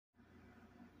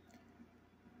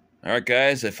All right,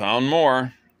 guys, I found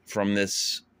more from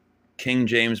this King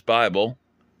James Bible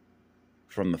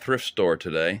from the thrift store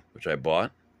today, which I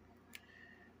bought.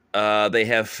 They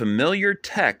have familiar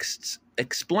texts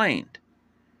explained.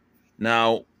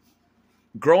 Now,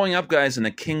 growing up, guys, in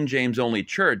a King James only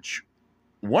church,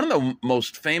 one of the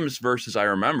most famous verses I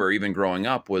remember, even growing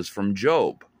up, was from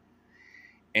Job.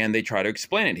 And they try to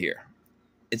explain it here.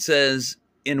 It says,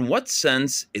 "In what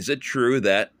sense is it true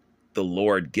that the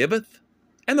Lord giveth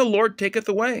and the Lord taketh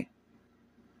away?"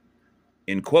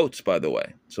 In quotes, by the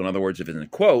way. So in other words, if it's in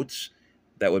quotes,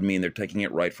 that would mean they're taking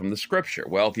it right from the scripture.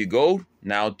 Well, if you go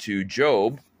now to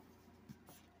Job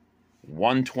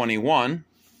 121,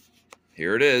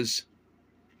 here it is.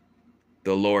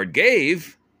 "The Lord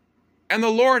gave, and the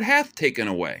Lord hath taken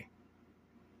away."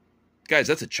 Guys,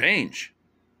 that's a change.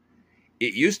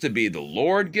 It used to be "the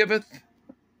Lord giveth,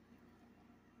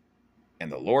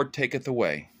 and the Lord taketh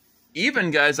away."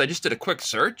 Even, guys, I just did a quick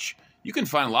search. You can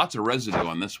find lots of residue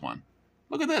on this one.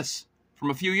 Look at this, from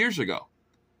a few years ago.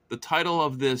 The title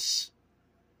of this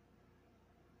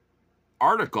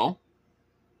article,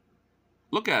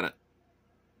 look at it.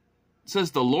 It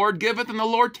says, "The Lord giveth and the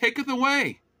Lord taketh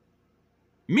away."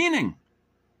 Meaning,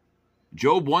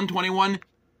 Job 121,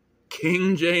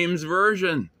 King James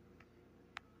Version.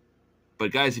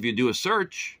 But guys, if you do a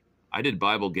search, I did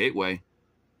Bible Gateway.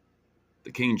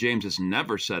 The King James has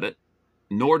never said it,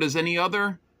 nor does any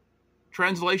other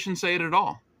translation say it at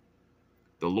all.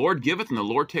 "The Lord giveth and the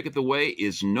Lord taketh away"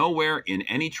 is nowhere in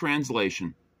any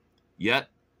translation.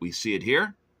 Yet, we see it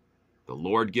here. "The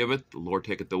Lord giveth, the Lord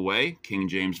taketh away," King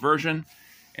James Version.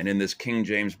 And in this King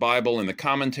James Bible, in the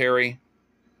commentary,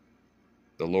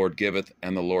 "The Lord giveth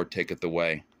and the Lord taketh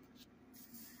away."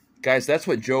 Guys, that's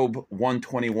what Job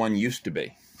 121 used to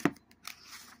be.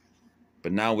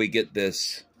 But now we get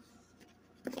this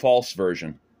false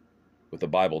version with a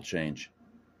Bible change.